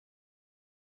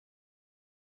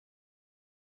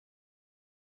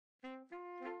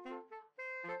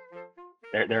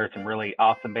There are some really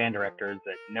awesome band directors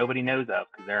that nobody knows of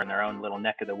because they're in their own little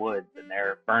neck of the woods and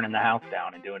they're burning the house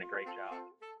down and doing a great job.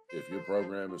 If your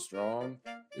program is strong,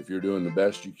 if you're doing the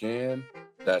best you can,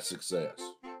 that's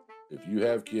success. If you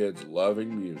have kids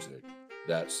loving music,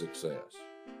 that's success.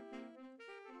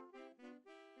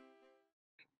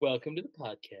 Welcome to the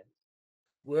podcast.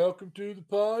 Welcome to the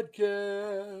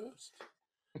podcast.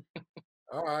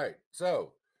 All right.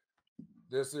 So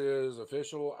this is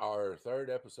official, our third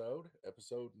episode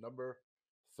number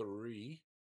 3.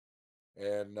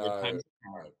 And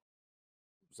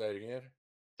say it again.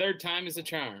 Third time is a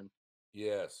charm.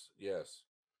 Yes.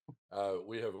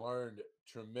 We have learned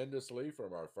tremendously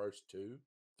from our first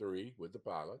 3 with the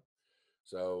pilot.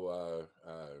 So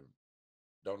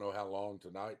don't know how long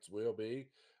tonight's will be.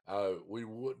 We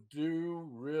do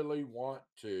really want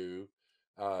to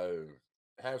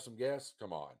have some guests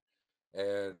come on,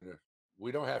 and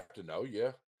we don't have to know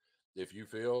you. If you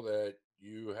feel that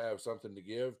you have something to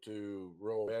give to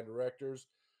rural band directors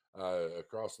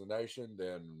across the nation,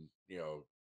 then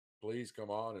please come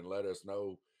on and let us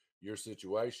know your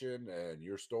situation and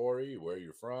your story, where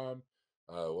you're from,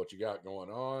 what you got going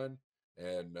on,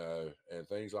 and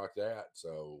things like that.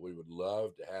 So we would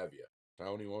love to have you.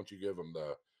 Tony, won't you give them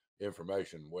the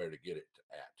information where to get it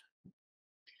at?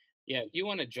 Yeah, if you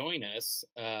want to join us,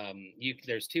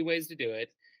 there's 2 ways to do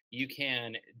it. You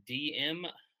can DM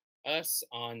us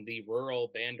on the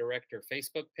Rural Band Director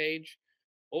Facebook page,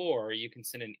 or you can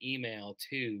send an email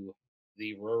to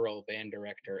the Rural Band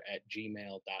Director at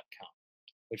gmail.com,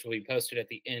 which will be posted at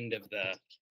the end of the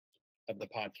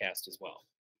podcast as well.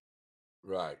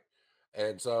 Right.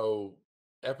 And so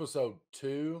episode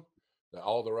 2,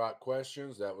 All the Right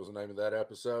Questions, that was the name of that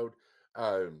episode.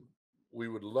 We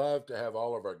would love to have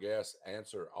all of our guests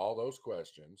answer all those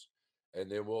questions, and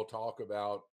then we'll talk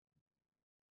about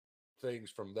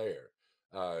things from there.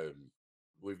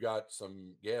 We've got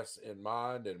some guests in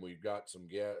mind, and we've got some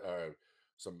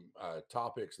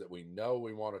topics that we know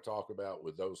we want to talk about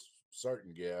with those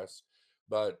certain guests.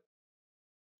 But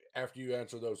after you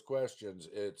answer those questions,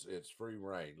 it's free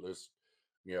reign. Let's,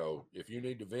 if you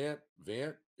need to vent.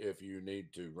 If you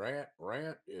need to rant.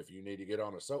 If you need to get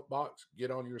on a soapbox, get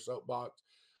on your soapbox.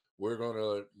 We're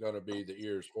gonna be the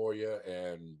ears for you,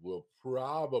 and we'll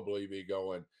probably be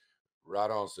going,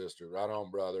 right on, sister, right on,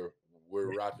 brother.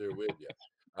 We're right there with you.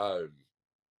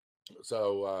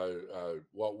 So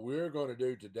what we're going to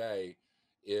do today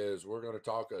is we're going to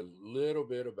talk a little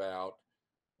bit about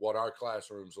what our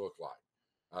classrooms look like,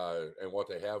 and what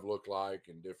they have looked like,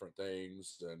 and different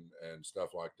things and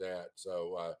stuff like that.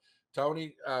 So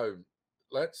Tony,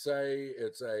 let's say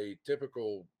it's a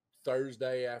typical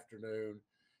Thursday afternoon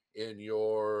in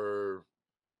your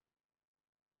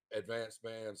advanced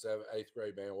band, 7th, 8th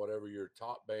grade band, whatever your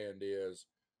top band is.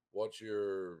 What's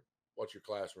your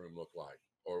classroom look like,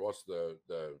 or what's the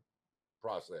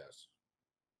process?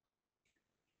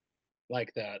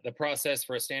 Like the process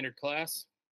for a standard class?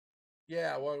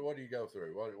 Yeah. What do you go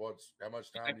through? What's how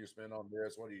much time do you spend on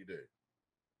this? What do you do?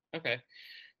 Okay.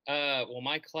 Well,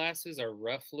 my classes are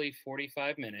roughly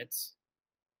 45 minutes.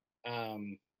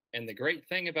 And the great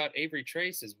thing about Avery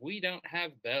Trace is we don't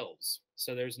have bells,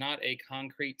 so there's not a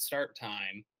concrete start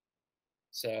time.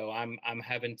 So I'm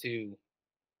having to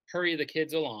hurry the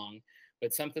kids along.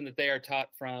 But something that they are taught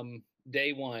from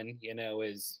day one,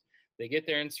 is they get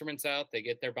their instruments out, they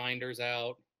get their binders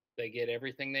out, they get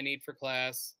everything they need for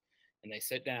class, and they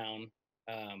sit down.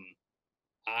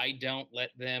 I don't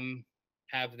let them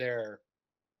have their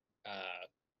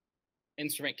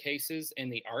instrument cases in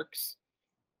the arcs.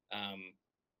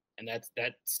 And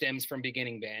that stems from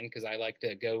beginning band, because I like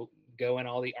to go in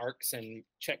all the arcs and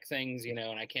check things, and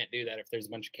I can't do that if there's a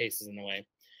bunch of cases in the way.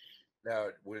 Now,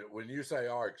 when you say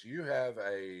arcs, you have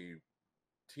a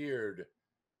tiered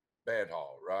band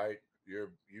hall, right?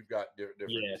 You've got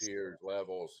different Yes. tiers,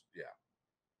 levels.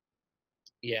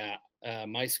 Yeah.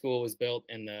 My school was built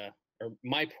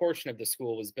my portion of the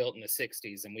school was built in the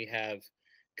 60s, and we have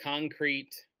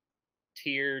concrete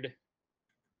tiered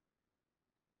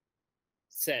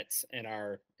sets in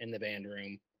the band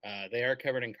room. They are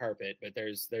covered in carpet, but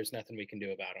there's nothing we can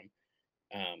do about them.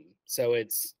 So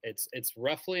it's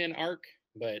roughly an arc,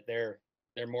 but they're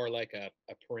more like a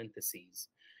parentheses.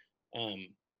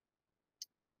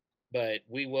 But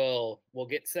we'll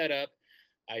get set up.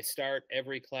 I start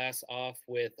every class off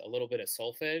with a little bit of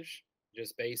solfege,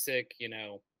 just basic,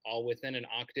 all within an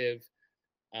octave.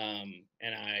 And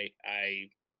I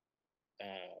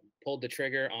pulled the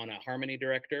trigger on a harmony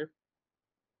director.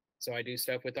 So I do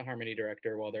stuff with the harmony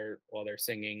director while they're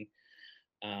singing.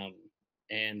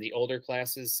 And the older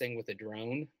classes sing with a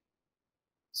drone.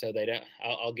 So they don't.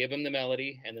 I'll give them the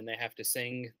melody, and then they have to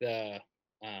sing um,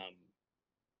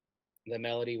 the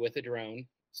melody with a drone.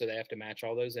 So they have to match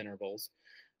all those intervals.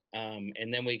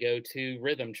 And then we go to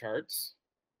rhythm charts,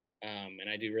 and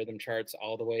I do rhythm charts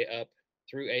all the way up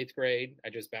through 8th grade. I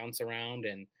just bounce around,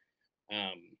 and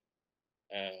um,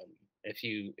 if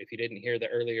you didn't hear the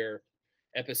earlier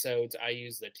episodes, I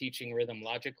use the Teaching Rhythm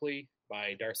Logically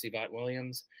by Darcy Bott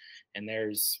Williams, and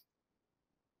there's,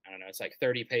 I don't know, it's like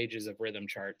 30 pages of rhythm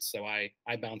charts. So I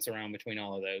bounce around between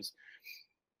all of those.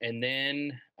 And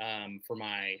then for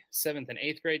my 7th and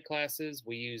 8th grade classes,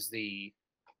 we use the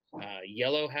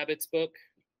Yellow Habits book,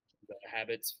 the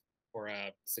Habits for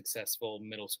a Successful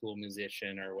Middle School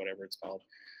Musician, or whatever it's called.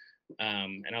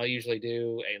 And I'll usually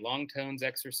do a long tones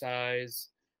exercise,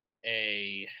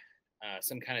 a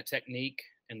some kind of technique,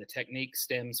 and the technique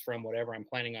stems from whatever I'm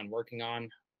planning on working on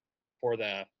for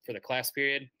the class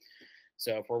period.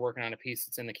 So if we're working on a piece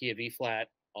that's in the key of E flat,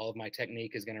 all of my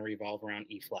technique is going to revolve around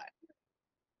E flat.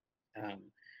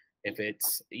 If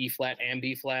it's E flat and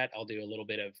B flat, I'll do a little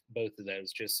bit of both of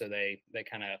those, just so they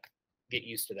kind of get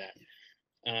used to that.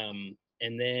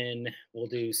 And then we'll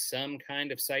do some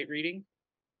kind of sight reading.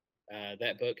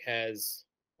 That book has,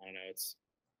 I don't know, it's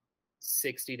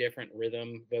 60 different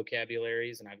rhythm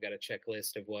vocabularies, and I've got a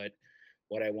checklist of what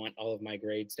I want all of my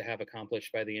grades to have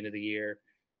accomplished by the end of the year.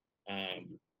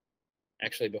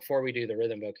 Actually, before we do the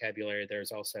rhythm vocabulary,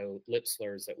 there's also lip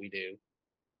slurs that we do.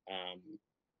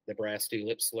 The brass do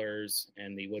lip slurs,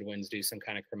 and the woodwinds do some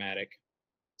kind of chromatic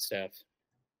stuff.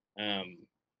 And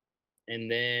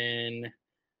then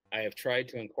I have tried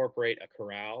to incorporate a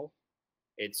chorale.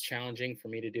 It's challenging for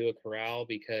me to do a chorale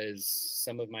because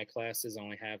some of my classes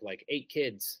only have like 8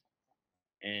 kids,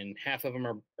 and half of them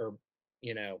are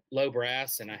low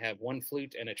brass, and I have 1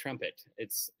 flute and a trumpet.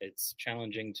 It's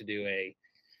challenging to do a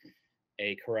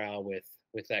chorale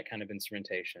with that kind of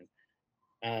instrumentation.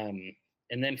 And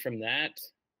then from that,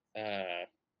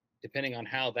 depending on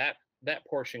how that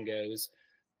portion goes,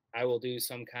 I will do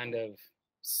some kind of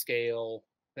scale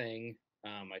thing.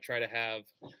 I try to have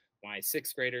my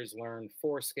 6th graders learn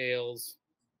 4 scales,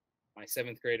 my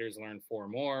 7th graders learn 4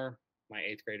 more, my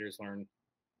 8th graders learn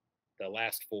the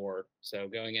last 4. So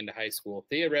going into high school,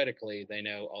 theoretically, they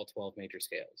know all 12 major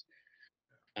scales.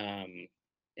 And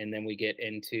then we get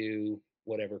into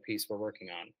whatever piece we're working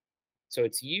on. So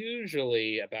it's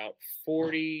usually about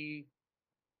 40%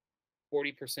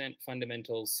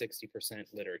 fundamentals,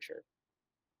 60% literature.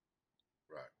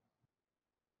 Right.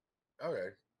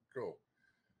 Okay, cool.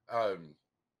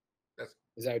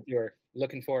 Is that what you're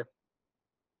looking for?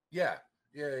 Yeah.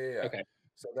 Okay.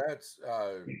 So that's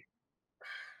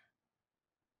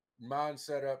mine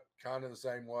set up kind of the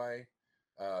same way.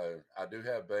 I do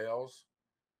have bells.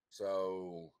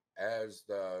 So as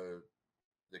the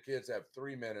kids have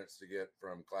 3 minutes to get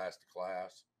from class to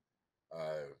class,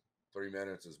 3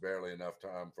 minutes is barely enough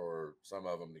time for some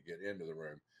of them to get into the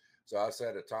room. So I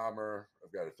set a timer.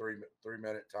 I've got a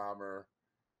three-minute timer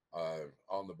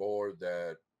on the board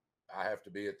that I have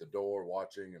to be at the door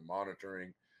watching and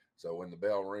monitoring. So when the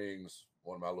bell rings,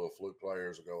 one of my little flute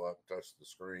players will go up, touch the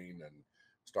screen, and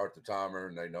start the timer,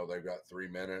 and they know they've got 3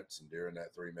 minutes. And during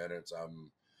that 3 minutes, I'm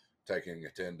taking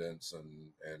attendance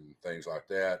and things like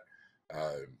that.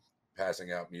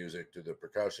 Passing out music to the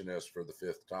percussionist for the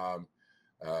 5th time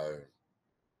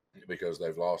because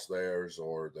they've lost theirs,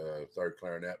 or the 3rd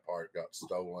clarinet part got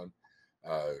stolen.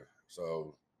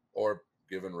 Or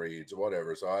given reads or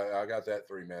whatever. So I got that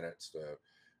 3 minutes to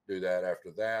do that.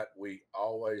 After that, we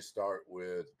always start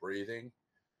with breathing.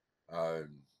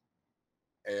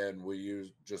 And we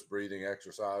use just breathing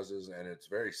exercises, and it's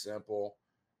very simple.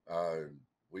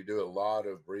 We do a lot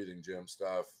of breathing gym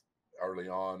stuff early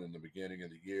on in the beginning of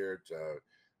the year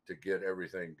to get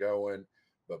everything going.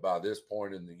 But by this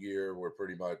point in the year, we're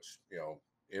pretty much,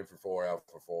 in for 4, out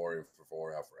for 4, in for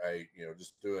 4, out for 8,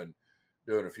 just doing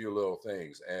a few little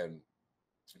things. And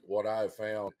what I've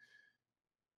found,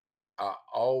 I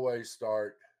always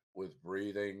start with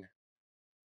breathing,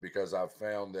 because I've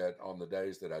found that on the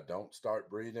days that I don't start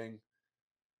breathing,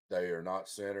 they are not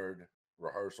centered.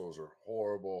 Rehearsals are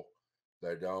horrible.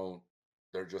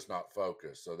 They're just not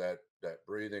focused. So that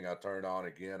breathing I turn on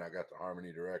again. I got the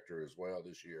harmony director as well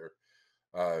this year.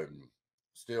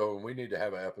 Still, we need to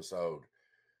have an episode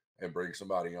and bring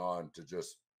somebody on to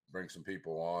just bring some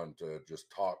people on to just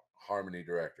talk harmony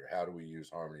director. How do we use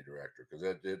harmony director?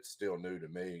 Because it's still new to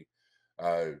me.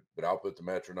 But I'll put the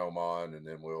metronome on, and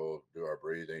then we'll do our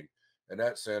breathing, and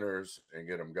that centers and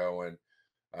get them going.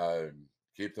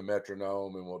 Keep the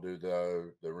metronome, and we'll do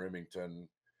the Remington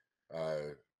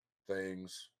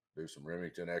things. Do some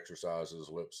Remington exercises,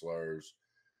 lip slurs.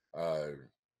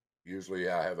 usually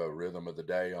I have a rhythm of the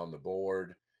day on the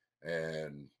board,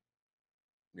 and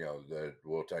that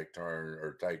we'll take turn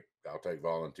or take I'll take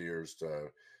volunteers to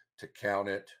count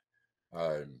it,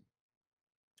 um,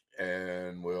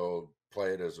 and we'll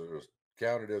play it as a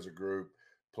count it as a group,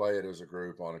 play it as a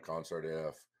group on a concert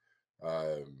F.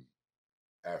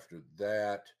 After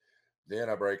that, then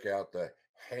I break out the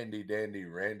handy dandy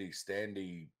Randy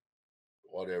Standy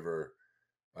whatever,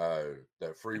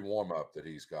 that free warm up that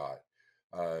he's got.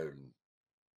 Um,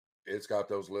 it's got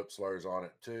those lip slurs on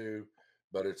it too,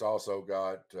 but it's also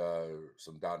got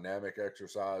some dynamic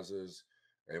exercises,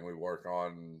 and we work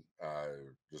on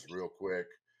just real quick,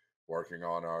 working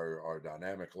on our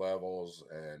dynamic levels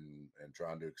and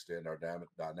trying to extend our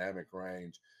dynamic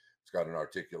range. It's got an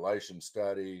articulation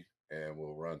study, and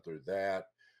we'll run through that.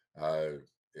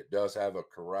 It does have a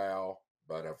chorale,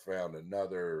 but I found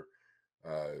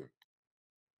uh,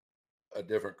 a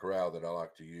different chorale that I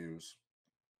like to use.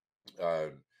 Uh,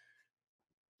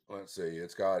 let's see,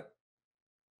 it's got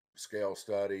scale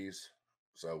studies.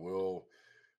 So we'll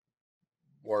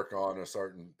work on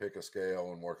pick a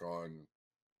scale and work on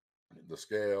the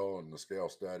scale and the scale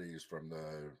studies from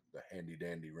the handy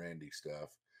dandy Randy stuff.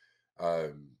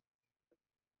 Um,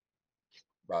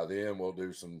 by then we'll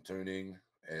do some tuning,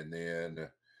 and then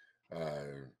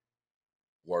uh,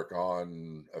 work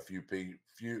on a few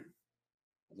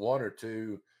one or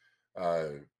two uh,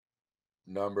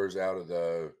 numbers out of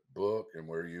the book, and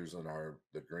we're using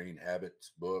the Green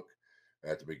Habits book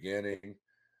at the beginning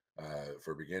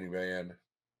for beginning band.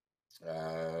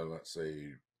 Let's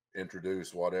see,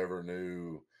 introduce whatever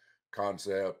new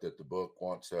concept that the book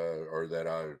wants or that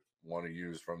I want to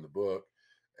use from the book,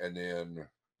 and then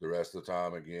the rest of the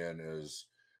time again is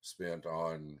spent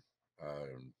on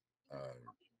um,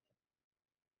 uh,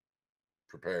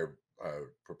 prepare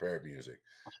prepare music,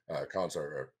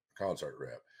 concert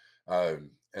rep.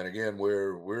 And again,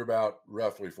 we're about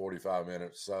roughly 45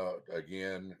 minutes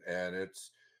again, and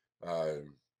it's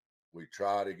we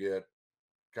try to get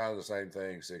kind of the same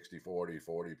thing,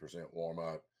 40% warm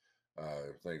up,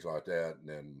 things like that, and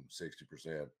then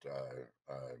 60%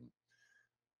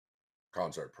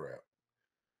 concert prep.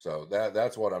 So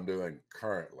that's what I'm doing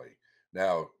currently.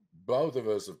 Now, both of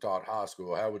us have taught high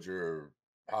school. How would your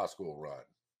high school run?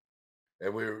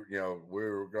 And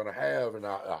we're going to have, and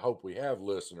I hope we have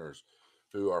listeners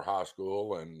who are high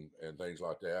school and things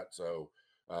like that. So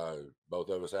both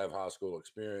of us have high school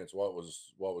experience. What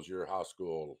was your high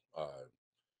school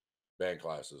band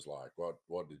classes like?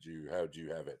 How did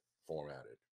you have it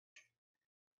formatted?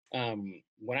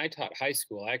 When I taught high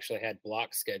school, I actually had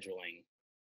block scheduling.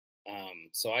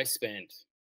 So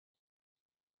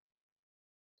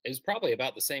it was probably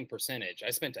about the same percentage.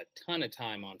 I spent a ton of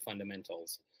time on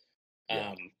fundamentals.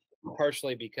 Yeah.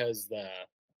 Partially because the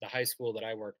high school that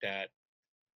I worked at,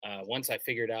 once I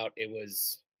figured out it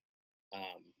was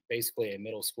basically a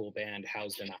middle school band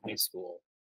housed in a high school,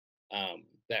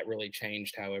 that really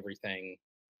changed how everything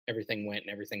went and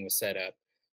everything was set up.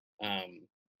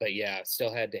 But yeah,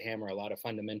 still had to hammer a lot of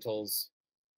fundamentals,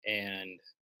 and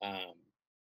um,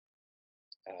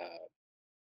 uh,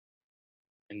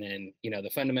 and then the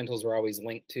fundamentals were always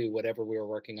linked to whatever we were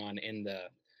working on in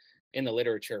the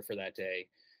literature for that day.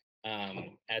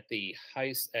 At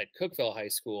Cookeville High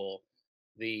School,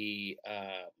 the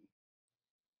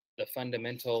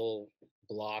fundamental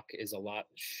block is a lot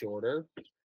shorter.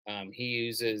 He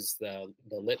uses the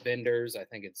lip benders. I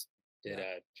think did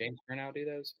James Burnow do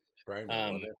those?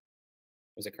 Kramer,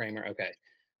 was it Kramer? Okay.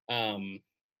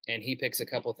 And he picks a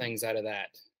couple things out of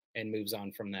that and moves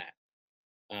on from that.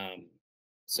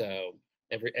 So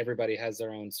everybody has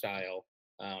their own style.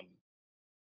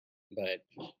 But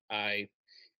I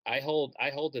hold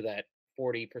to that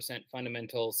 40%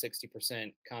 fundamental,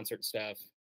 60% concert stuff,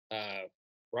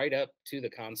 right up to the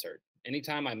concert.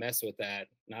 Anytime I mess with that,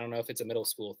 and I don't know if it's a middle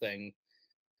school thing,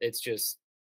 it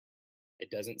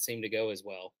doesn't seem to go as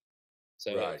well.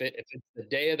 So right. if it's the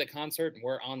day of the concert and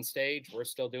we're on stage, we're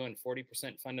still doing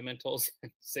 40% fundamentals,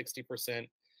 60%,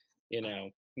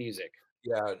 music.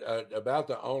 Yeah, about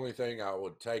the only thing I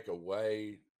would take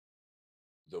away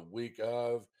the week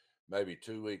of, maybe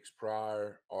 2 weeks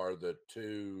prior, are the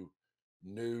two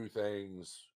new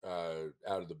things out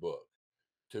of the book,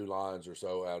 2 lines or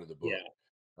so out of the book.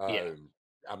 Yeah.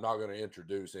 I'm not going to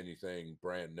introduce anything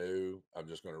brand new. I'm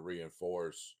just going to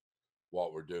reinforce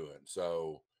what we're doing.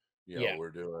 So, we're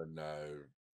doing,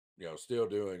 still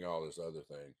doing all this other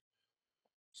thing.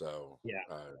 So, yeah.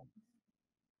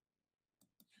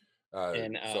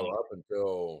 And so up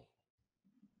until,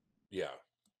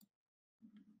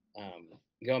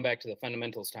 going back to the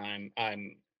fundamentals time, I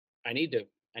need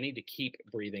to keep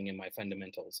breathing in my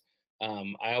fundamentals.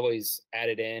 I always add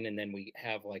it in, and then we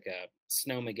have like a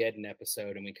Snowmageddon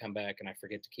episode, and we come back and I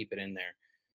forget to keep it in there.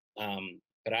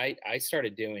 But I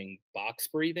started doing box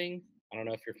breathing. I don't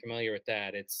know if you're familiar with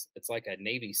that. It's like a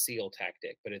Navy SEAL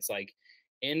tactic, but it's like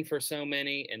in for so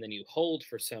many, and then you hold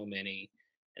for so many,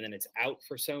 and then it's out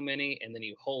for so many, and then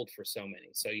you hold for so many.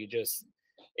 So you just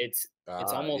it's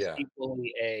it's almost Yeah.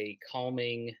 equally a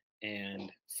calming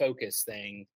and focus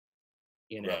thing,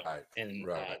 you know. Right. And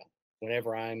Right.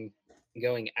 whenever I'm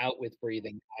going out with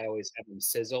breathing, I always have them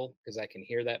sizzle because I can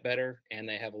hear that better, and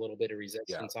they have a little bit of Yeah.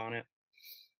 resistance on it.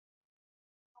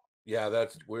 Yeah.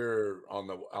 We're on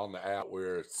the out.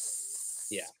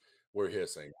 Yeah. We're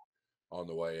hissing on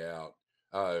the way out.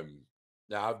 Um,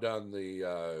 Now I've done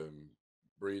the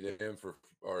breathe in for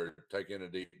or take in a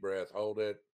deep breath, hold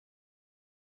it,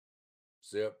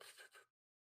 sip,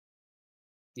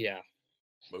 Yeah.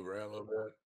 move around a little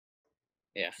bit,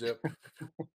 Yeah. sip,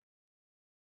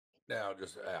 now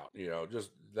just out.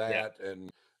 Just Yeah. that,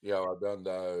 and I've done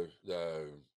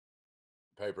the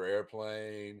paper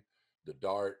airplane, the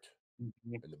dart,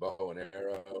 Mhm. and the bow and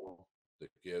arrow. The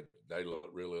kid they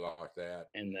really like that.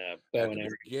 And the bow At and the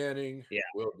arrow. beginning, Yeah.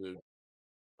 we'll do,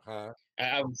 huh?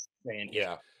 I was saying,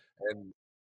 yeah. Yeah, and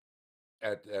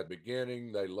at the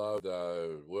beginning they love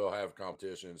we'll have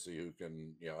competition, see who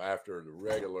can, after the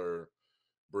regular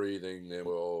breathing, then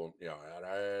we'll, all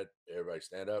right, everybody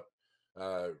stand up,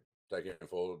 uh take in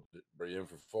full, breathe in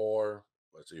for 4,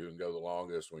 let's see who can go the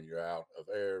longest. When you're out of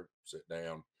air, sit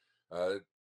down.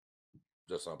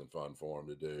 Just something fun for them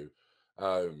to do.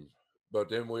 um but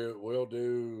then we'll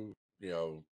do,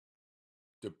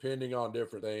 depending on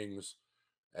different things,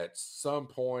 at some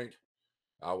point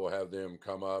I will have them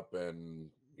come up,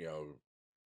 and you know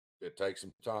it takes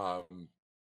some time,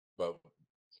 but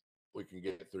we can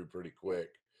get through pretty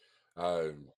quick.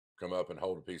 Um, Come up and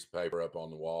hold a piece of paper up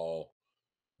on the wall,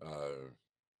 uh,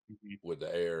 Mhm. with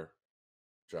the air,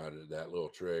 trying to that little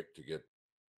trick to get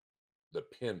the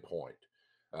pinpoint,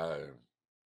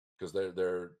 because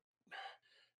they're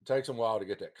it takes them a while to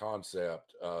get that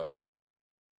concept of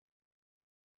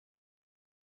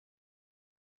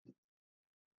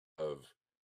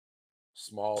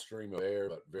small stream of air,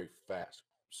 but very fast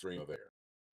stream of air.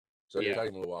 So it Yeah. takes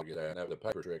them a little while to get that. And the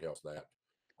paper trick helps that.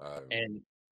 Um, And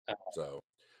so,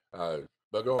 uh,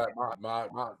 but going back,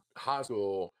 my high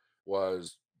school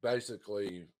was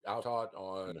basically I taught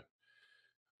on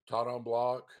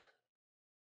block,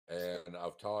 and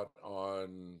I've taught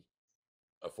on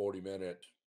a 40-minute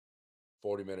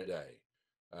day.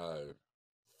 Uh,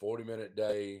 40-minute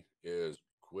day is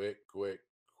quick, quick,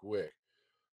 quick.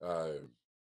 Uh,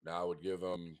 Now I would give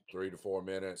them 3 to 4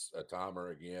 minutes, a timer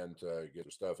again to get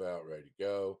their stuff out, ready to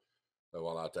go.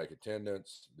 While I take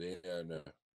attendance, then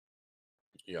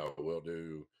we'll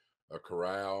do a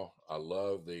corral. I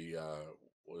love the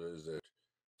what is it,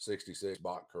 66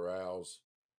 Bach corrals,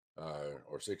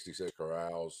 or 66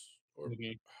 corrals, or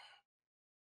mhm.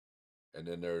 and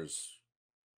then there's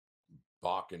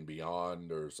Bach and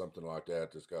Beyond or something like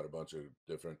that. That's got a bunch of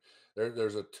different.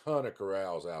 There's a ton of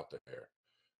corrals out there.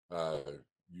 Uh,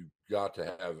 you got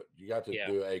to Yeah.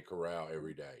 do a corral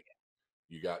every day.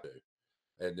 You got to,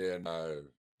 and then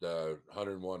the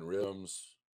 101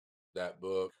 Rhythms, that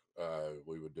book,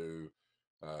 we would do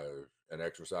an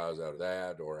exercise out of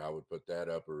that, or I would put that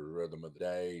up or rhythm of the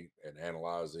day and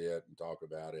analyze it and talk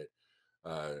about it.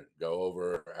 Go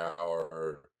over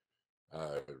our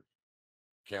uh,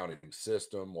 counting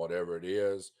system, whatever it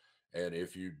is. And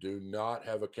if you do not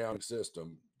have a counting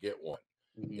system, get one.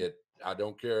 Mhm. It I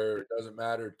don't care. It doesn't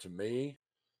matter to me.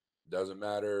 Doesn't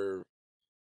matter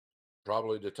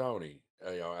probably to Tony.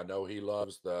 I know he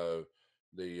loves the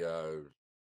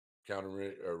counting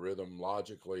rhythm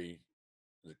logically,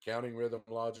 the counting rhythm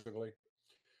logically.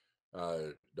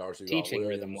 Darcy Galt Teaching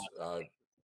rhythm. Williams,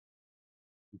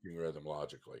 teaching rhythm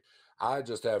logically. I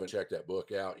just haven't checked that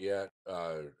book out yet.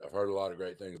 I've heard a lot of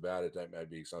great things about it. That may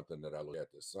be something that I look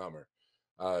at this summer.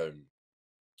 Um,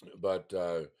 but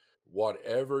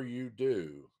whatever you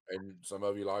do, and some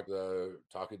of you like the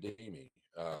Takadimi,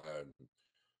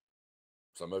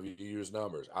 some of you use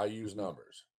numbers. I use Mhm.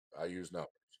 numbers. I use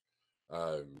numbers.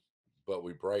 Um, but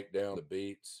we break down the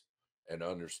beats and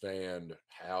understand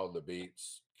how the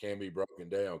beats can be broken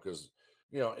down. Because,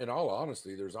 in all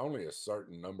honesty, there's only a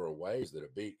certain number of ways that a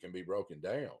beat can be broken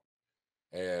down.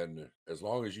 And as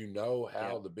long as you know Yeah.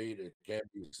 how the beat it can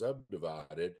be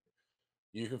subdivided,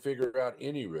 you can figure out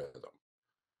any rhythm.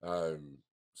 Um,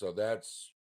 so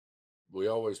we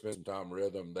always spend some time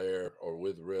rhythm there or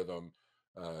with rhythm,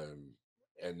 um,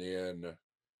 and then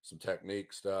some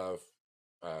technique stuff.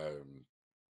 Um,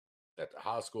 at the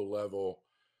high school level,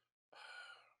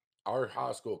 our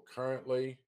high school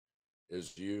currently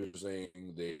is using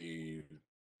the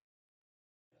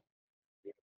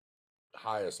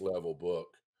highest level book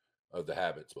of the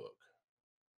habits book.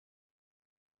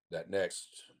 That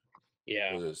next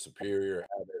Yeah. was it superior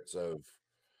habits of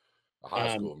a high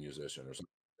Um, school musician or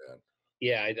something like that.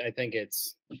 yeah, I think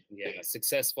it's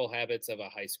successful habits of a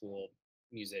high school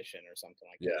musician or something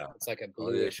like that. Yeah. It's like a Oh,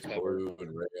 bluish it's cover. blue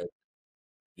and red.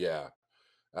 Yeah.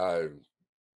 Uh,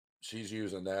 she's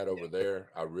using that over Yeah.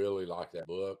 there. I really like that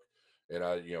book. And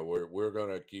we're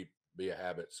gonna be a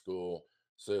habit school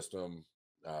system.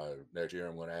 Next year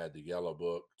I'm gonna add the yellow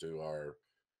book to our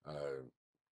uh,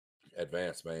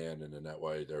 advanced band, and then that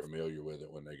way they're familiar with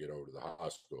it when they get over to the high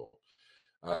school.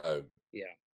 Uh,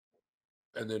 Yeah.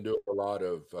 and then do Yeah.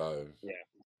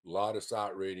 a lot of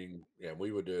sight reading, and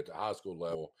we would do at the high school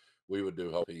level. We would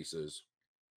do whole pieces,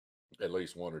 at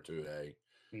least one or two a day,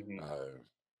 Hmm. uh,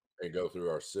 and go through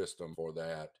our system for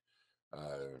that.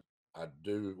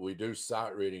 We do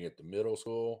sight reading at the middle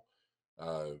school,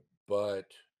 uh,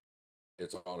 but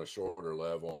it's on a shorter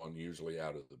level and usually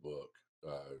out of the book,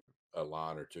 a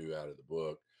line or two out of the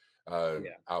book.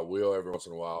 Yeah. I will every once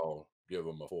in a while give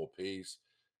them a full piece.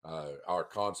 Our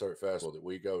concert festival that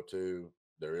we go to,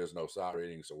 there is no sight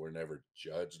reading, so we're never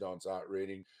judged on sight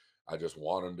reading. I just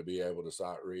want them to be able to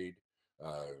sight read.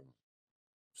 Uh,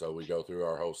 so we go through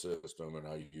our whole system, and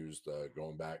I use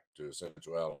going back to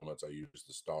essential elements. I use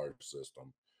the STAR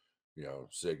system,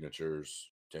 signatures,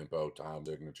 tempo, time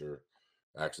signature,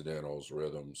 accidentals,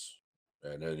 rhythms,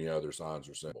 and any other signs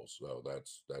or symbols. So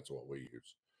that's what we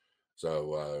use. So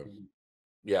Mhm.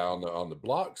 yeah, on the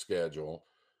block schedule,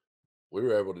 we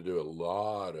were able to do a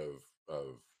lot of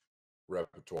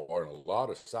repertoire and a lot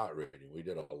of sight reading. We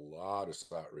did a lot of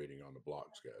sight reading on the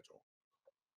block schedule.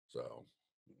 So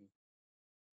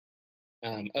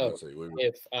Oh, let's see, we were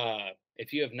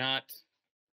if you have not,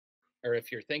 or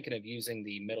if you're thinking of using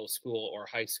the middle school or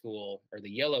high school or the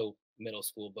yellow middle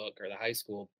school book or the high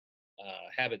school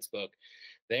habits book,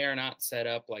 they are not set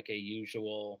up like a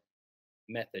usual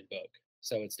method book.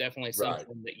 So it's definitely right,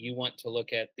 something that you want to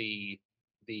look at the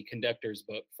conductor's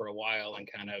book for a while and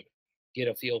kind of get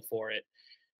a feel for it.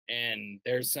 And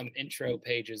there's some intro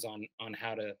pages on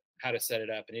how to set it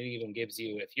up, and it even gives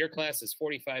you, if your class is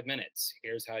 45 minutes,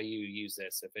 here's how you use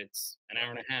this. If it's an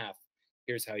hour and a half,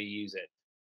 here's how you use it.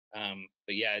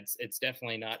 But yeah, it's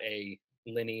definitely not a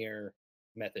linear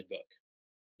method book.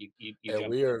 You and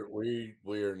jump.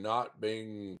 we are not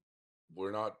being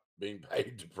we're not being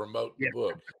paid to promote the Yeah.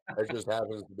 book. It just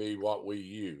happens to be what we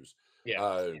use. Yeah.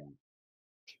 Uh,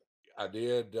 I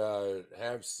did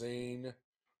have seen.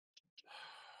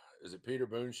 Is it Peter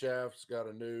Boonshaft's got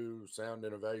a new Sound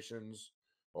Innovations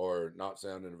or not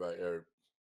Sound Innovation?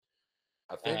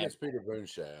 I think uh, it's Peter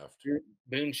Boonshaft.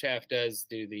 Boonshaft does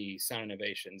do the sound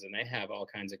innovations, and they have all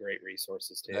kinds of great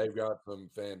resources too. They've got some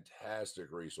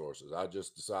fantastic resources. I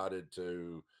just decided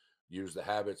to use the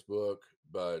Habits book,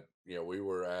 but we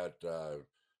were at uh,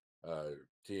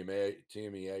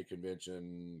 TMEA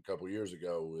convention a couple years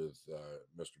ago with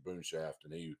Mr. Boonshaft,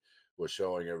 and he was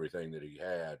showing everything that he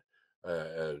had.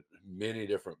 Many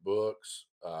different books.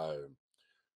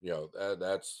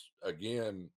 That's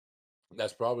again,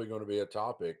 that's probably going to be a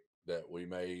topic that we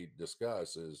may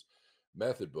discuss is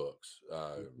method books,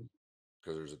 Mhm.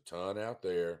 because there's a ton out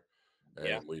there,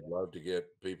 Yeah. and we'd love to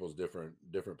get people's different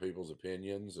people's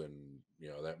opinions, and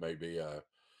that may be a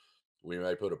we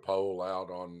may put a poll out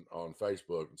on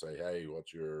Facebook and say, hey,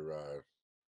 what's your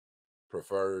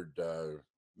preferred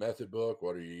method book?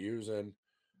 What are you using?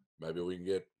 Maybe we can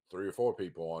get three or four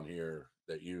people on here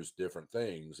that use different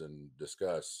things and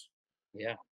discuss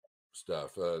Yeah.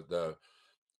 stuff. The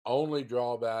only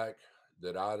drawback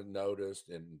that I noticed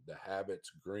in the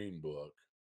Habits Green Book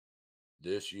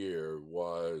this year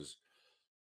was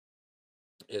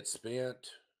it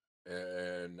spent,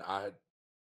 and I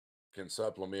can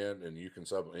supplement, and you can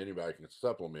supplement, anybody can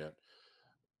supplement,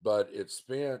 but it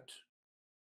spent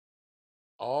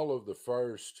all of the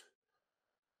first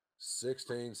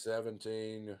 16,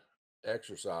 17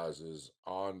 exercises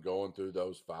on going through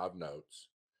those 5 notes.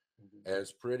 Mhm. And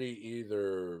it's pretty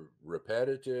either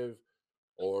repetitive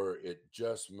or it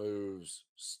just moves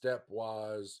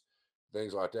stepwise,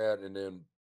 things like that. And then,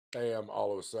 bam,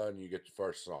 all of a sudden you get the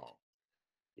first song.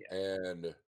 Yeah.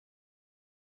 And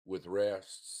with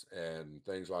rests and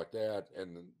things like that.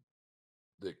 And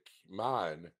the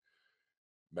mine,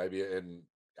 maybe, and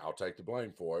I'll take the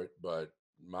blame for it, but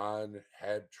mine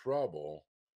had trouble.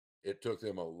 It took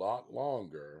them a lot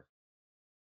longer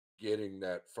getting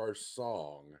that first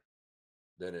song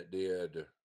than it did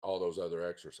all those other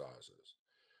exercises.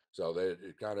 So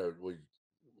it kind of we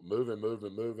moving,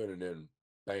 and then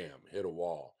bam, hit a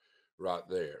wall right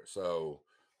there. So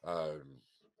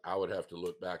I would have to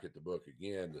look back at the book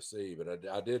again to see, but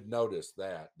I did notice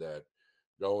that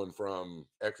going from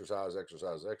exercise,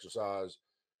 exercise, exercise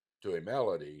to a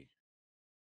melody,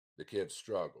 the kids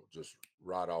struggle just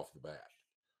right off the bat.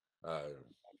 Uh,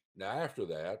 Now after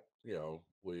that,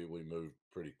 we moved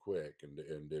pretty quick and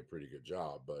did a pretty good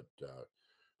job,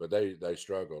 but they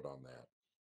struggled on that.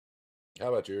 How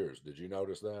about yours? Did you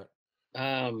notice that?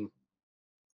 Um,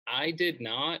 I did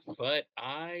not, but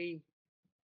I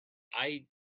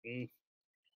mm,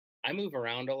 I move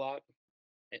around a lot.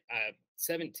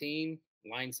 17,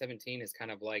 line 17 is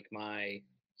kind of like my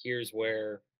here's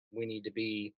where we need to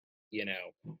be, you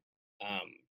know,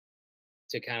 um,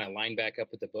 to kind of line back up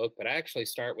with the book. But I actually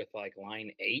start with like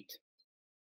line 8.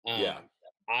 Yeah, Um,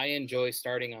 I enjoy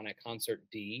starting on a concert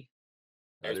D.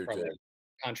 I There's do probably too.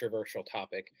 a controversial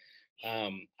topic.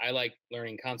 I like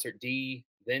learning concert D,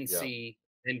 then Yeah, C,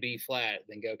 then B flat,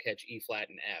 then go catch E flat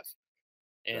and F.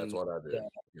 that's And what I do. the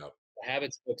Yep.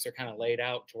 habits books are kind of laid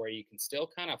out to where you can still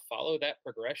kind of follow that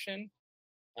progression,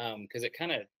 because it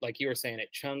kind of, like you were saying,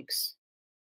 it chunks,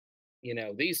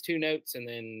 these 2 notes and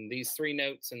then these 3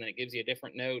 notes, and then it gives you a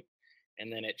different note,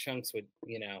 and then it chunks with,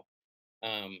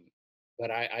 um, but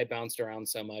I bounced around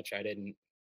so much. I didn't,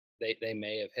 they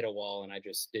may have hit a wall and I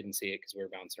just didn't see it because we were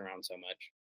bouncing around so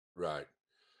much. Right.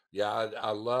 Yeah,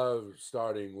 I love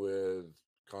starting with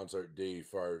concert D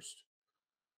first.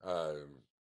 Um,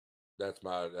 that's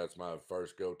my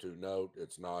first go-to note.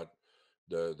 It's not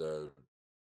the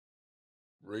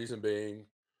reason being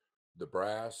the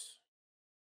brass.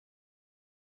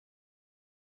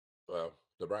 Well,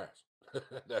 the brass.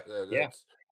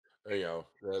 Yeah.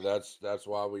 That's that's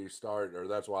why we start, or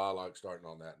that's why I like starting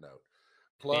on that note.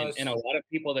 And Plus, a lot of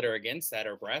people that are against that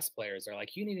are brass players. They're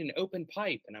like, you need an open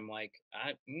pipe, and I'm like,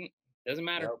 doesn't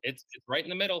matter. yep. It's right in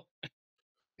the middle,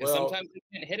 because Well, sometimes they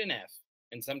can't hit an F,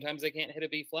 and sometimes they can't hit a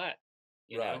B flat.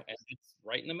 right. And it's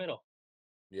right in the middle.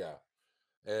 Yeah.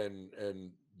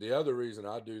 And the other reason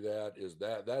I do that is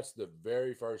that's the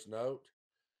very first note,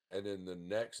 and then the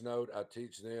next note I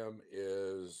teach them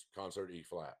is concert E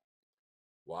flat. Okay.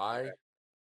 Why?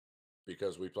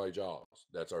 Because we play Jaws.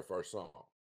 That's our first song.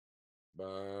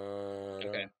 Ba-da,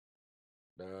 Okay.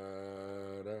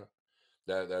 da-da.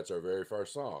 That's our very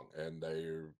first song, and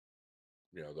they're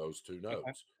those two Okay.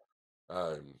 notes,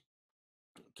 um,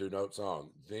 2 note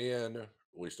song. Then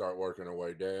we start working our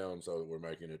way down so that we're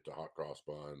making it to Hot Cross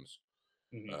Buns.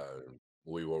 Hmm. Uh,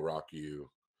 we will rock you,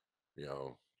 you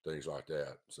know, things like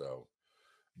that. So,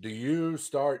 do you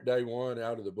start day one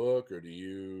out of the book, or do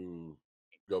you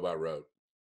go by rote?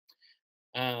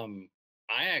 Um,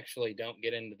 I actually don't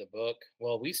get into the book.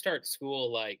 Well, we start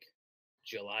school like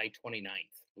July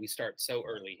 29th. We start so Right.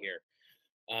 early here.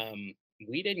 Um,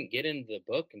 we didn't get into the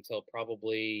book until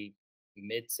probably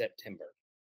mid-September.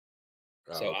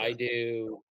 Oh, So okay. I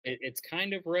do it's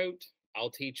kind of rote. I'll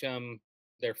teach them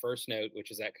their first note, which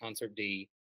is that concert D.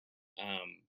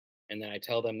 Um, and then I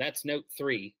tell them that's note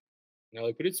 3. And they're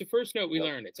like, but it's the first note we Yep.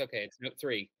 learned. It's okay. It's note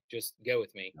 3. Just go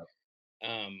with me. Yep.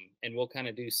 And we'll kind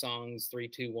of do songs 3,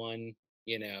 2, 1,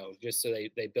 just so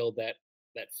they build that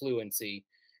fluency.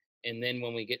 And then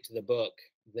when we get to the book,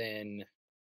 then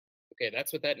okay,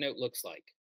 that's what that note looks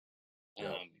like.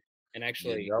 Yep. Um, and You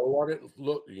actually, know what it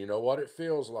look. You know what it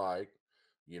feels like.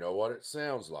 You know what it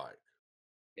sounds like.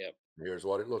 yep. Here's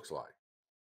what it looks like,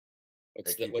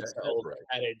 What's and the keep what's that the old separate.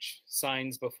 adage?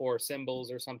 Signs before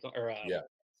symbols or something, or Yeah.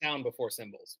 sound before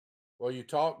symbols. Well, you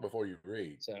talk before you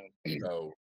read. So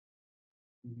So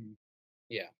mhm.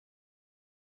 Yeah,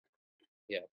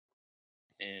 yeah.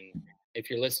 And if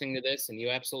you're listening to this and you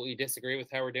absolutely disagree with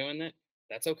how we're doing it,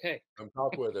 that's okay. come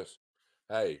talk with us.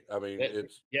 Hey, I mean, That,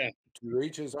 it's yeah, to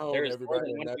each his own, there is more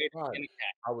everybody, than and one that's way to fine. skin a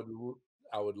cat. I would, l-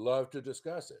 I would love to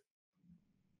discuss it.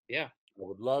 Yeah, I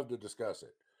would love to discuss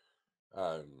it.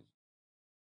 Um,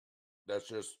 that's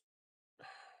just,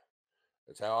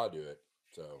 it's how I do it.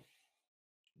 So,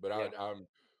 but yeah, I'm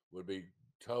would be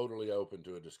totally open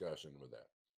to a discussion with that.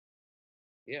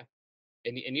 yeah.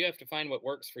 And you have to find what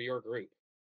works for your group.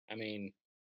 I mean,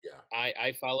 Yeah,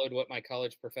 I followed what my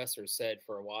college professors said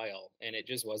for a while, and it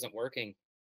just wasn't working.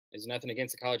 There's nothing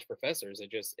against the college professors.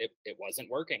 It wasn't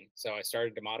working. So I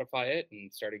started to modify it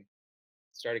and started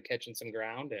catching some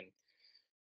ground, and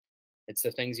it's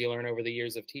the things you learn over the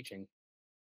years of teaching.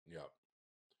 yeah.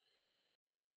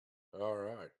 All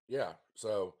right. Yeah.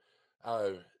 So,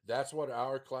 uh, that's what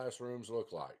our classrooms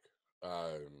look like.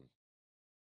 Um,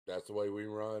 that's the way we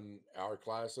run our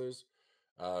classes.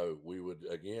 We would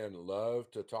again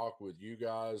love to talk with you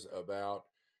guys about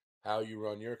how you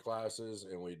run your classes,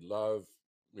 and we'd love,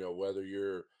 whether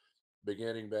you're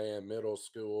beginning band, middle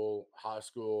school, high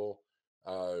school.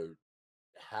 Uh,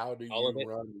 how do All of you it.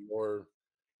 run your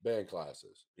band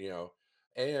classes?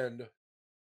 And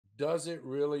does it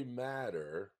really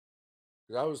matter?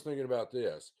 Because I was thinking about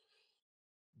this.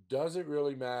 Does it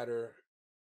really matter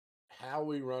how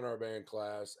we run our band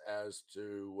class as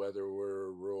to whether we're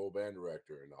a rural band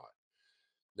director or not?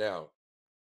 Now,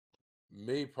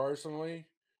 me personally,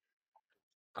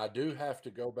 I do have to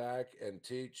go back and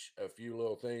teach a few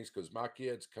little things because my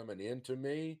kids coming into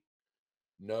me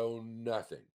know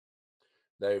nothing.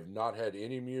 They've not had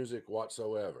any music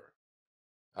whatsoever.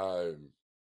 Um,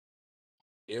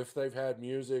 if they've had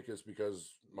music, it's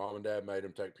because mom and dad made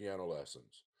them take piano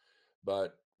lessons.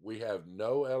 But we have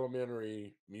no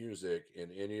elementary music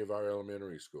in any of our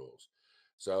elementary schools.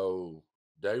 So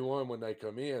day one, when they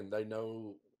come in, they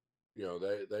know,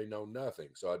 they know nothing.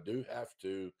 So I do have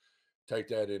to take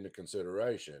that into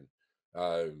consideration.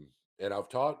 Um, and I've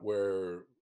taught where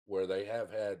they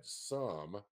have had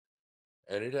some,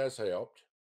 and it has helped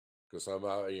because some,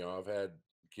 I've had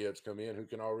kids come in who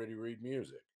can already read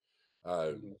music.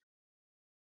 Mhm.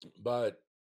 But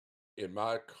in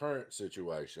my current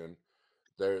situation,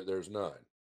 there's none.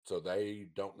 So they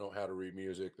don't know how to read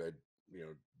music. They, you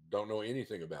know, don't know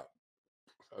anything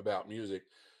about music.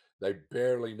 They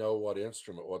barely know what the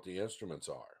instruments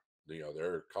are.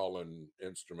 They're calling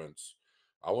instruments.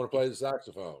 I want to play the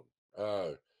saxophone.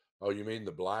 Uh, oh, you mean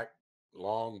the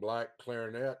long black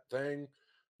clarinet thing?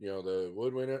 The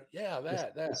woodwind. Yeah,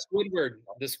 The that.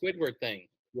 Squidward thing.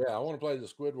 Yeah, I want to play the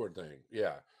Squidward thing.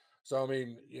 Yeah. So I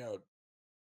mean,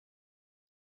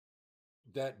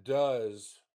 that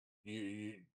does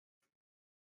you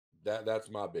that's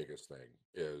my biggest thing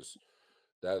is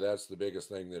that's the biggest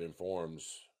thing that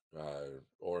informs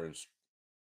or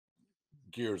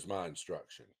gears my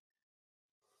instruction.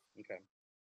 Okay.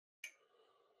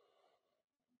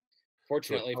 But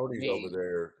Fortunately for Tony's over me,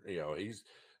 there,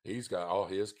 he's got all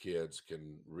his kids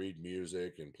can read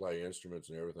music and play instruments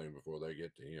and everything before they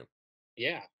get to him.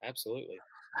 yeah, absolutely.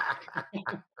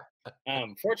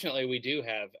 Fortunately, we do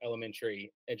have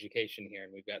elementary education here,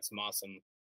 and we've got some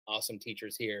awesome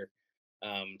teachers here.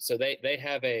 So they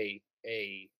have a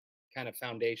kind of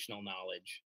foundational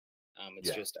knowledge. It's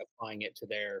Yeah, just applying it to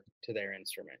their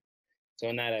instrument. So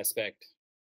in that aspect,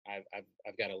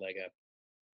 I've got a leg up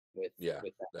yeah,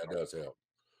 with that that part. does help.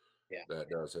 Yeah. That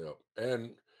does help.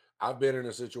 And I've been in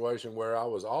a situation where I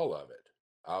was all of it.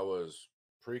 I was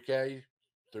pre-K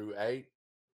through 8,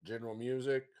 general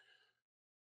music,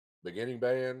 beginning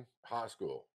band, high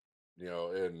school.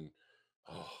 And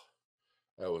oh,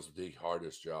 that was the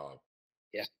hardest job.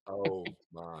 Yeah. Oh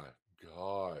my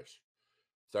gosh.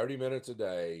 30 minutes a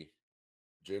day,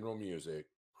 general music,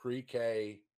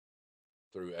 pre-K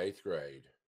through 8th grade,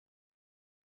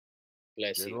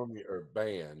 Bless you. or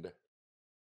band,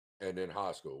 and then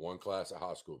high school, one class of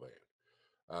high school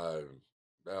band.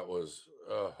 That was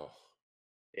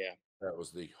Yeah. that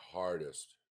was the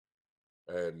hardest.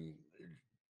 And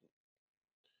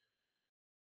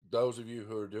those of you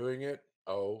who are doing it,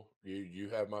 oh, you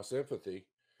have my sympathy.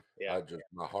 Yeah. I just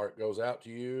my heart goes out to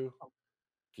you.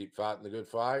 Keep fighting the good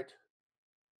fight.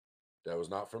 That was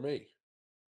not for me.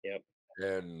 Yep.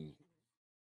 And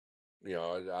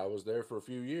I was there for a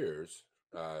few years,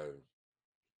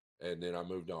 and then I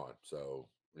moved on. So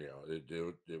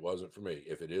it wasn't for me.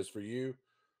 If it is for you,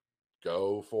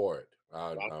 go for it.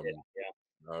 Rock it.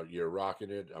 Yeah. You're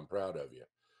rocking it. I'm proud of you.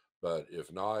 But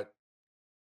if not,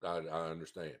 I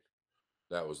understand.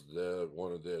 That was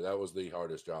that was the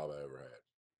hardest job I ever had.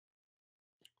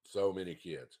 So many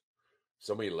kids,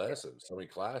 so many lessons, so many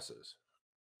classes.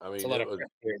 I It's a mean, lot it of was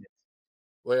prep periods.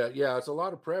 well, yeah, it's a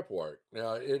lot of prep work.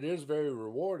 Now, it is very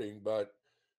rewarding, but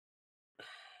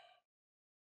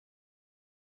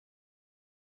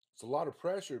it's a lot of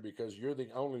pressure because you're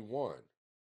the only one.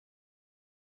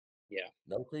 Yeah.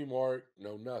 No teamwork,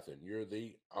 no nothing. You're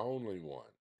the only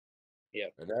one.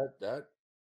 Yep. And that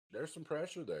there's some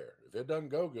pressure there. If it doesn't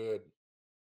go good,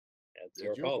 That's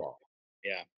your it's your fault. fault.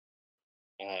 Yeah.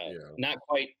 Yeah.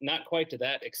 Not quite to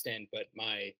that extent, but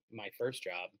my first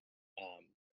job, um,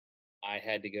 I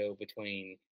had to go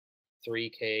between three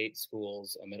K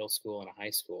schools, a middle school and a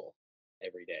high school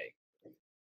every day,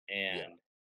 Yeah. and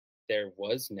there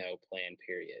was no plan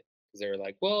period because they were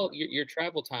like, "Well, your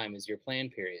travel time is your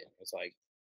plan period." It's like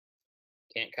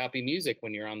can't copy music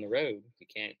when you're on the road. You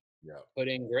can't Yeah. put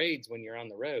in grades when you're on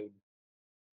the road.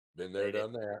 Been there, They did.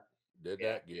 done that. Did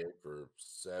Yeah. that gig for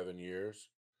 7 years.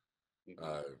 Hmm.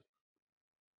 Uh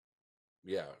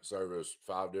yeah, serviced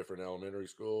 5 different elementary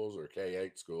schools or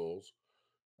K-8 schools.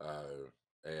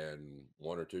 And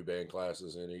one or two band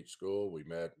classes in each school. We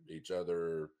met each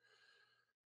other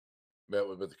met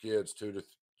with the kids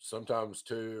sometimes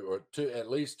at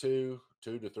least two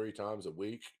to three times a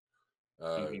week.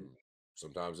 Mhm.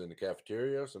 Sometimes in the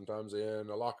cafeteria, sometimes in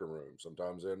a locker room,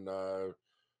 sometimes in a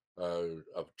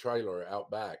trailer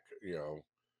out back. Yeah.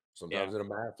 Sometimes in a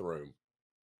math room.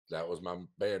 That was my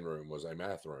band room, was a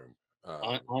math room.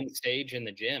 On stage in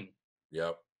the gym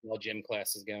Yep. while gym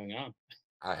class is going on.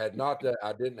 I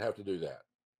didn't have to do that.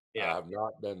 I Yeah. have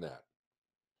not done that.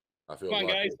 I feel Come on,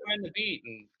 lucky. guys, find the beat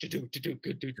and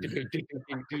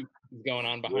is going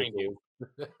on behind you.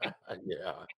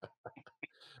 Yeah.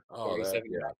 Oh, that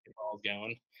 47 yeah. basketballs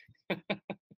going.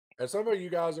 And some of you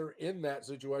guys are in that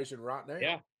situation right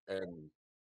Yeah. now. And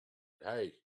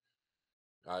hey,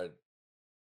 I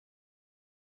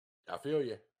I feel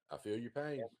you. I feel your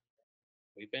pain.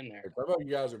 We've been there. And some of you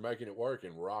guys are making it work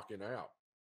and rocking out.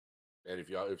 And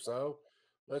if so,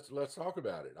 let's talk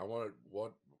about it. I want to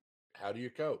what how do you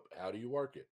cope? How do you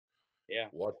work it? Yeah.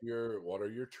 What are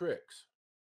your tricks?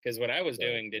 Because what I was So,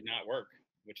 doing did not work,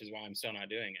 which is why I'm still not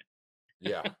doing it.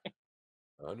 yeah,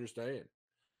 I understand.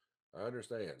 I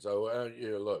understand. So,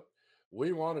 look,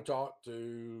 we want to talk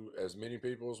to as many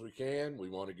people as we can. We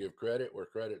want to give credit where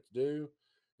credit's due.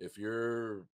 If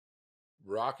you're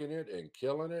rocking it and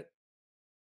killing it,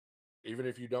 even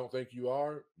if you don't think you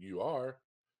are, you are.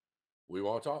 We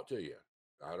want to talk to you.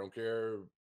 I don't care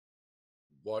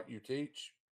what you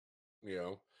teach. You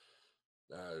know,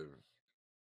 uh,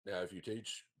 now if you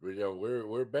teach,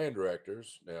 we're band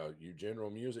directors. Now, you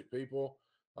general music people,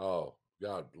 oh,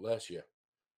 God bless you.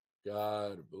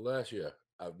 God bless you.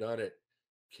 I've done it.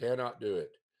 Cannot do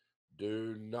it.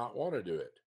 Do not want to do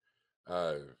it.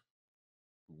 Uh,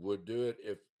 would do it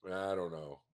if I don't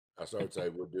know. I started to say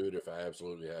would do it if I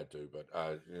absolutely had to, but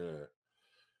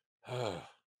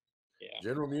Yeah.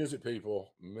 general music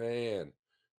people, man,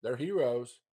 they're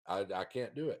heroes. I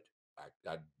can't do it.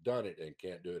 I've done it and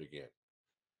can't do it again.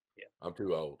 Yeah. I'm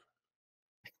too old.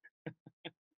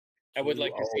 I would Too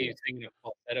like to see you old. sing in a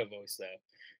falsetto voice,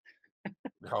 though.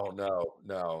 No, no,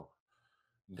 no,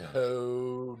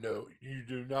 no, no. You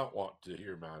do not want to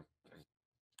hear my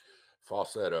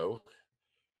falsetto.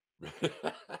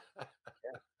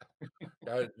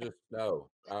 I just no.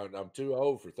 I'm too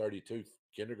old for 32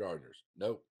 kindergartners.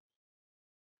 Nope.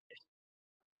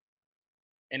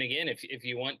 And again, if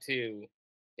you want to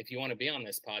be on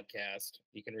this podcast,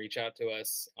 you can reach out to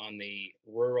us on the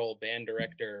Rural Band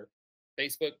Director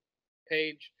Facebook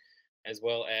page, as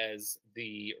well as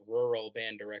the Rural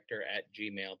Band Director at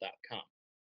gmail.com.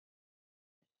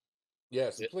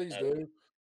 Yes, Is and it, please do.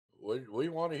 We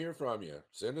want to hear from you.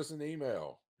 Send us an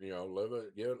email.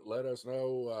 Let us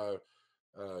know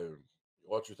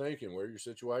what you're thinking, where your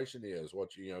situation is,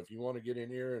 if you want to get in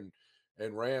here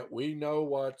and rant. We know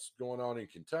what's going on in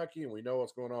Kentucky, and we know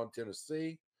what's going on in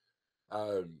Tennessee.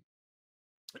 Um,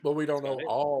 but we don't that's know about it.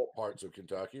 all parts of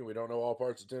Kentucky, and we don't know all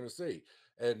parts of Tennessee.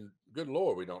 And good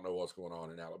Lord, we don't know what's going on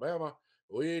in Alabama.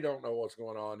 We don't know what's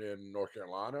going on in North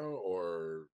Carolina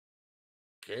or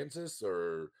Kansas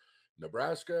or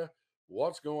Nebraska.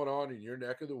 What's going on in your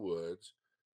neck of the woods?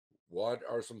 What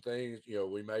are some things,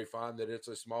 we may find that it's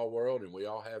a small world and we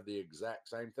all have the exact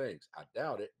same things. I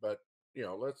doubt it, but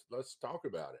let's talk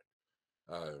about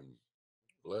it.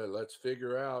 Let's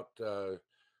figure out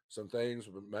some things.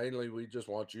 But mainly, we just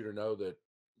want you to know that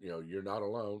you're not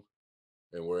alone,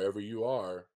 and wherever you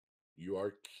are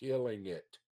killing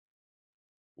it.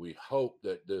 We hope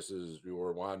that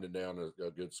we're winding down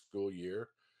a good school year.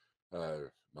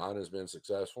 Mine has been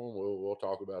successful. And we'll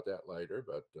talk about that later,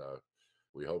 but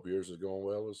we hope yours is going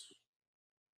well as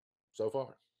so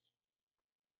far.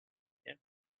 Yeah.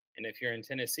 And if you're in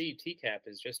Tennessee, TCAP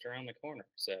is just around the corner.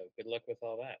 So good luck with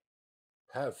all that.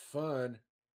 Have fun.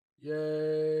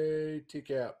 Yay,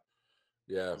 TCAP.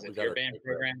 Yeah, Because we if got your our band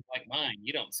program's like mine,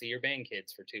 you don't see your band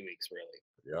kids for 2 weeks,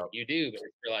 really. Yep. You do, but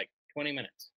for like 20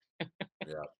 minutes.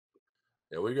 Yeah.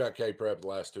 Yeah, we got K prep the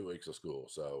last 2 weeks of school.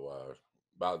 So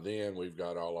by then we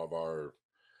got all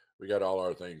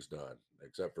our things done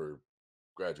except for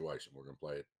graduation. We're gonna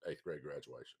play at 8th grade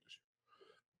graduation this year.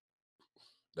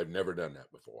 They've never done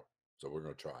that before. So we're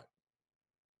gonna try it.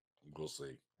 We'll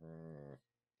see. A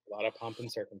lot of pomp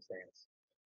and circumstance.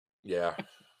 Yeah.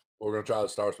 We're gonna try the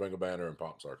Star Spangled Banner in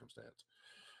pomp circumstance.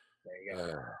 There you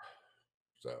go.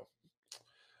 So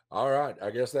all right. I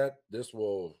guess this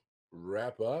will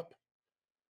wrap up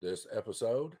this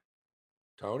episode.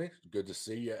 Tony, good to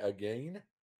see you again.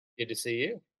 Good to see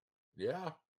you.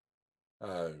 Yeah.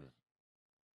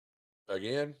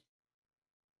 Again,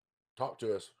 talk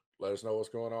to us. Let us know what's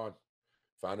going on.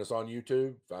 Find us on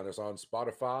YouTube. Find us on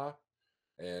Spotify.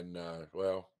 And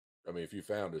if you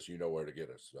found us, you know where to get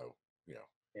us. So Yeah.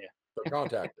 but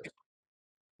contact us.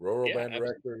 Rural Yeah, Band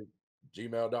Director,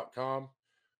 gmail.com,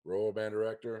 Rural Band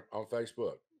Director on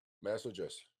Facebook. Message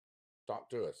us. Talk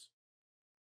to us.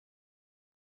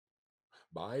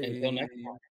 Bye. Until next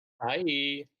time.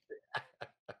 Bye.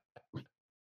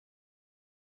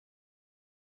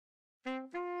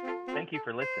 Thank you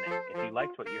for listening. If you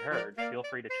liked what you heard, feel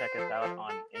free to check us out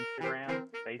on Instagram,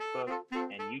 Facebook,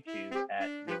 and YouTube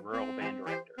at The Rural Band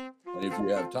Director. And if you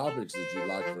have topics that you'd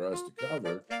like for us to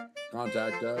cover,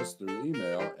 contact us through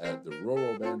email at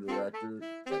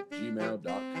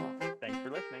theruralbanddirector@gmail.com.